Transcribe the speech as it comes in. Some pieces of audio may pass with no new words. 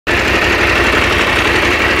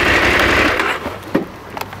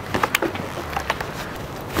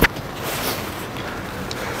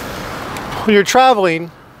When you're traveling,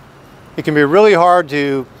 it can be really hard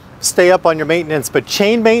to stay up on your maintenance, but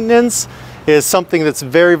chain maintenance is something that's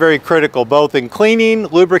very, very critical, both in cleaning,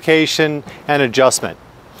 lubrication, and adjustment.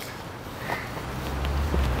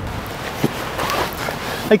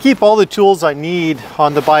 I keep all the tools I need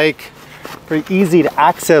on the bike. Very easy to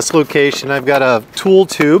access location. I've got a tool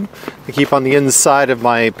tube to keep on the inside of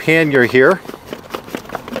my pannier here.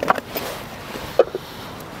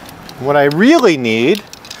 What I really need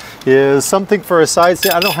is something for a side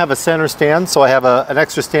stand. I don't have a center stand, so I have an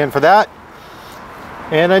extra stand for that.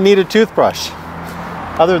 And I need a toothbrush.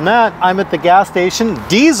 Other than that, I'm at the gas station.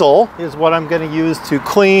 Diesel is what I'm going to use to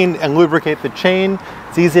clean and lubricate the chain.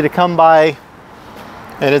 It's easy to come by,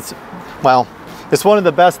 and it's one of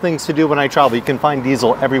the best things to do when I travel. You can find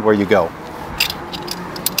diesel everywhere you go.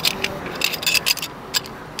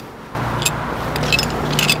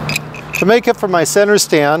 To make it for my center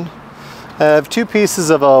stand, I have 2 pieces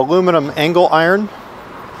of aluminum angle iron,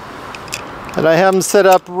 and I have them set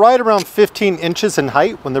up right around 15 inches in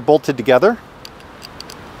height when they're bolted together.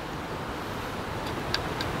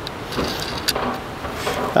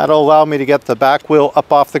 That'll allow me to get the back wheel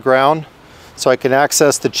up off the ground so I can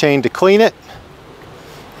access the chain to clean it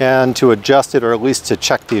and to adjust it, or at least to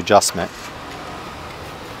check the adjustment.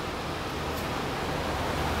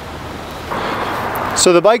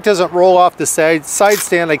 So the bike doesn't roll off the side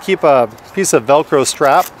stand. I keep a piece of Velcro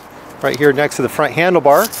strap right here next to the front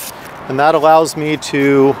handlebar, and that allows me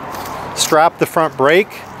to strap the front brake.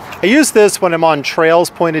 I use this when I'm on trails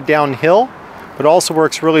pointed downhill, but also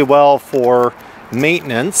works really well for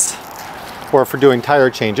maintenance or for doing tire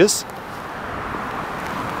changes.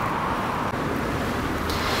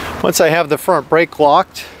 Once I have the front brake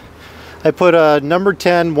locked, I put a number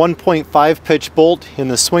 10 1.5 pitch bolt in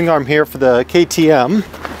the swing arm here for the KTM.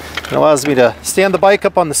 It allows me to stand the bike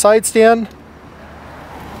up on the side stand,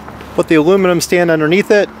 put the aluminum stand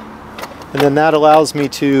underneath it, and then that allows me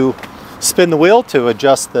to spin the wheel to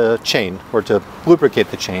adjust the chain, or to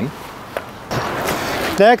lubricate the chain.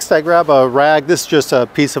 Next, I grab a rag. This is just a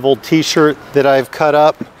piece of old t-shirt that I've cut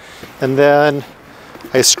up, and then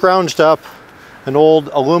I scrounged up an old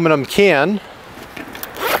aluminum can.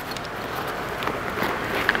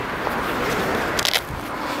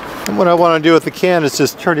 And what I want to do with the can is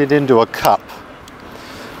just turn it into a cup.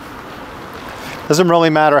 Doesn't really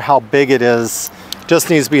matter how big it is, just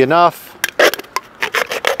needs to be enough.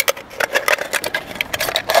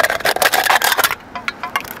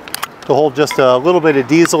 To hold just a little bit of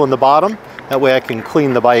diesel in the bottom. That way I can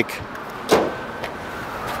clean the bike.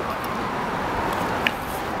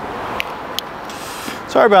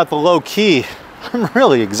 Sorry about the low key. I'm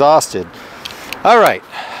really exhausted. All right.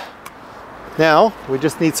 Now, we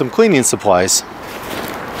just need some cleaning supplies.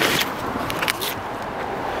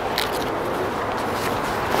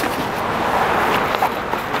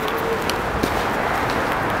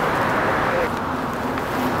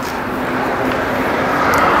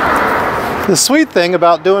 The sweet thing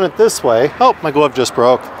about doing it this way, oh, my glove just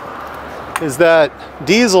broke, is that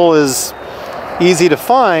diesel is easy to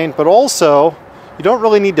find, but also you don't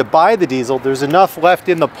really need to buy the diesel. There's enough left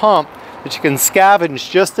in the pump that you can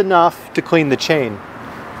scavenge just enough to clean the chain.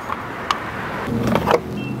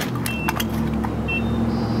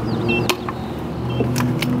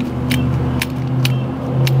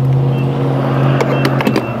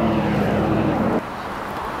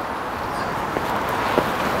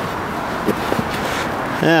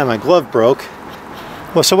 Yeah, my glove broke.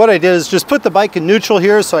 Well, so what I did is just put the bike in neutral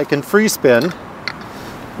here so I can free spin.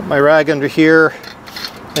 Put my rag under here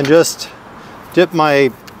and just dip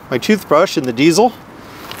my toothbrush in the diesel.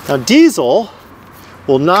 Now diesel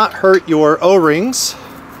will not hurt your O-rings,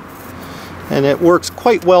 and it works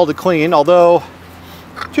quite well to clean, although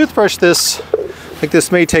toothbrush like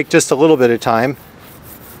this may take just a little bit of time.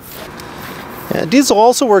 Yeah, diesel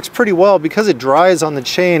also works pretty well because it dries on the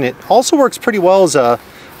chain. It also works pretty well as a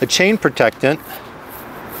chain protectant.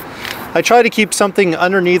 I try to keep something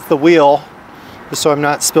underneath the wheel just so I'm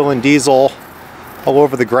not spilling diesel all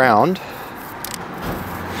over the ground.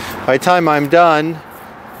 By the time I'm done,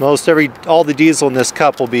 all the diesel in this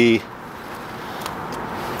cup will be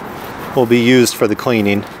used for the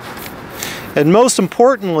cleaning. And most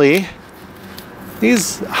importantly,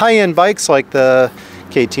 these high-end bikes like the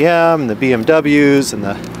KTM and the BMWs and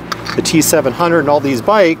the T700 and all these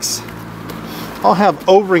bikes all have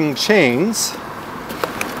O-ring chains.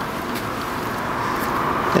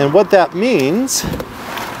 And what that means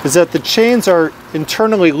is that the chains are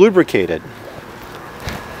internally lubricated.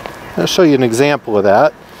 I'll show you an example of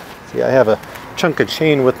that. See, I have a chunk of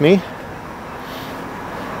chain with me.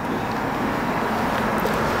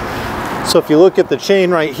 So if you look at the chain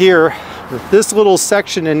right here, This little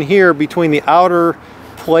section in here between the outer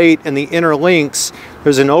plate and the inner links,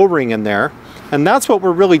 there's an O-ring in there. And that's what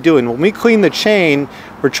we're really doing. When we clean the chain,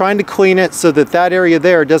 we're trying to clean it so that that area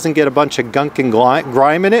there doesn't get a bunch of gunk and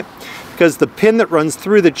grime in it, because the pin that runs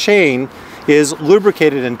through the chain is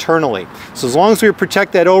lubricated internally. So as long as we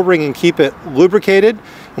protect that O-ring and keep it lubricated,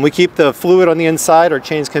 and we keep the fluid on the inside, our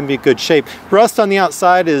chains can be in good shape. Rust on the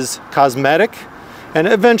outside is cosmetic, and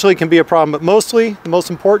eventually can be a problem, but mostly, the most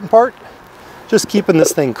important part, just keeping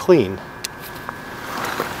this thing clean.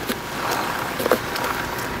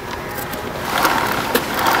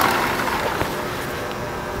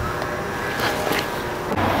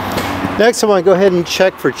 Next, I want to go ahead and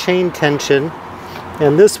check for chain tension.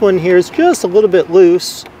 And this one here is just a little bit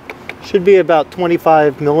loose. Should be about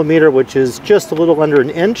 25 millimeter, which is just a little under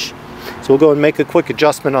an inch. So we'll go and make a quick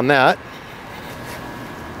adjustment on that.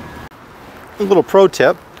 A little pro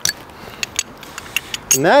tip.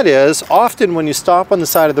 And that is, often when you stop on the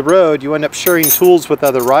side of the road, you end up sharing tools with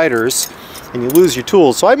other riders and you lose your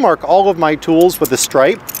tools. So I mark all of my tools with a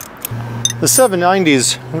stripe. The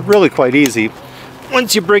 790s are really quite easy.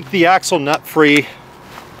 Once you break the axle nut free,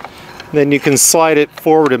 then you can slide it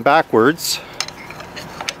forward and backwards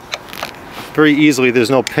very easily. There's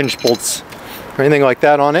no pinch bolts or anything like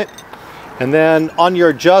that on it. And then on your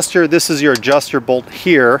adjuster, this is your adjuster bolt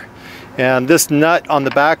here, and this nut on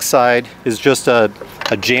the back side is just a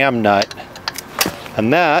jam nut,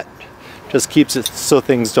 and that just keeps it so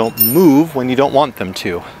things don't move when you don't want them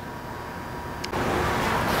to.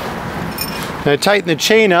 Now tighten the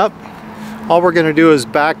chain up. All we're going to do is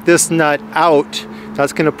back this nut out.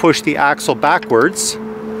 That's going to push the axle backwards,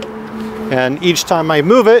 and each time I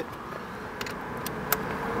move it,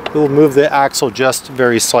 it will move the axle just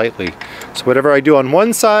very slightly. So whatever I do on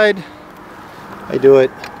one side, I do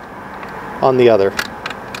it on the other.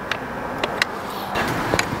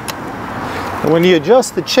 And when you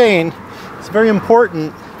adjust the chain, it's very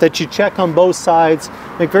important that you check on both sides,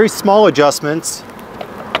 make very small adjustments,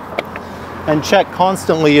 and check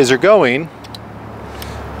constantly as you're going.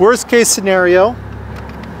 Worst case scenario,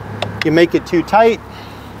 you make it too tight,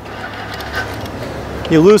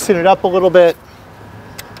 you loosen it up a little bit,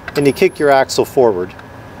 and you kick your axle forward.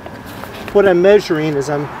 What I'm measuring is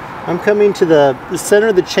I'm coming to the center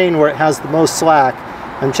of the chain where it has the most slack.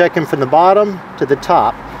 I'm checking from the bottom to the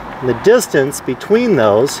top, and the distance between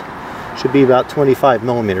those should be about 25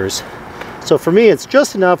 millimeters. So for me, it's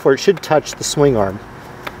just enough where it should touch the swing arm.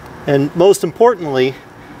 And most importantly,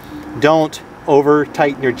 don't over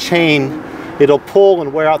tighten your chain. It'll pull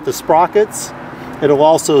and wear out the sprockets. It'll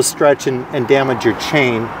also stretch and damage your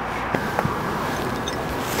chain.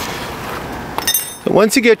 So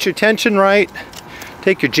once you get your tension right,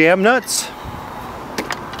 take your jam nuts,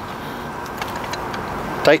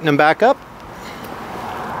 tighten them back up.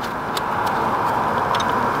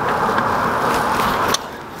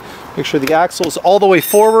 Make sure the axle is all the way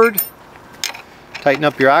forward. Tighten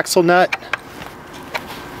up your axle nut.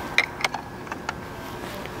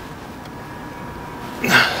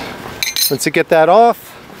 Once you get that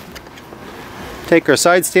off, take our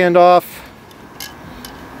side stand off.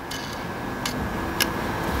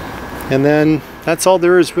 And then that's all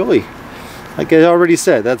there is really. Like I already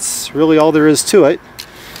said, that's really all there is to it.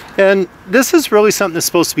 And this is really something that's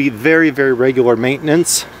supposed to be very, very regular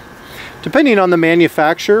maintenance. Depending on the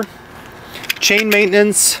manufacturer, chain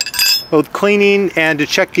maintenance, both cleaning and to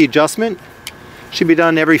check the adjustment, should be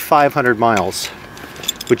done every 500 miles.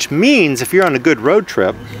 Which means if you're on a good road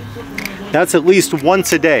trip, that's at least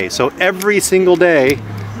once a day. So every single day,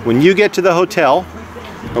 when you get to the hotel,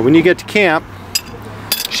 or when you get to camp,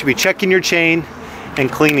 you should be checking your chain and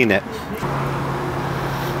cleaning it.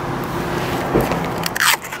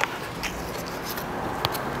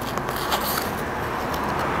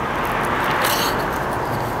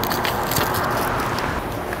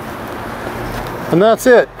 And that's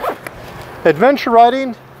it. Adventure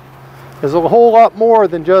riding is a whole lot more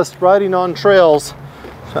than just riding on trails.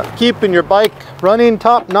 So keeping your bike running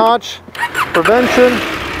top notch, prevention,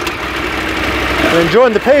 and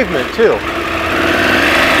enjoying the pavement too.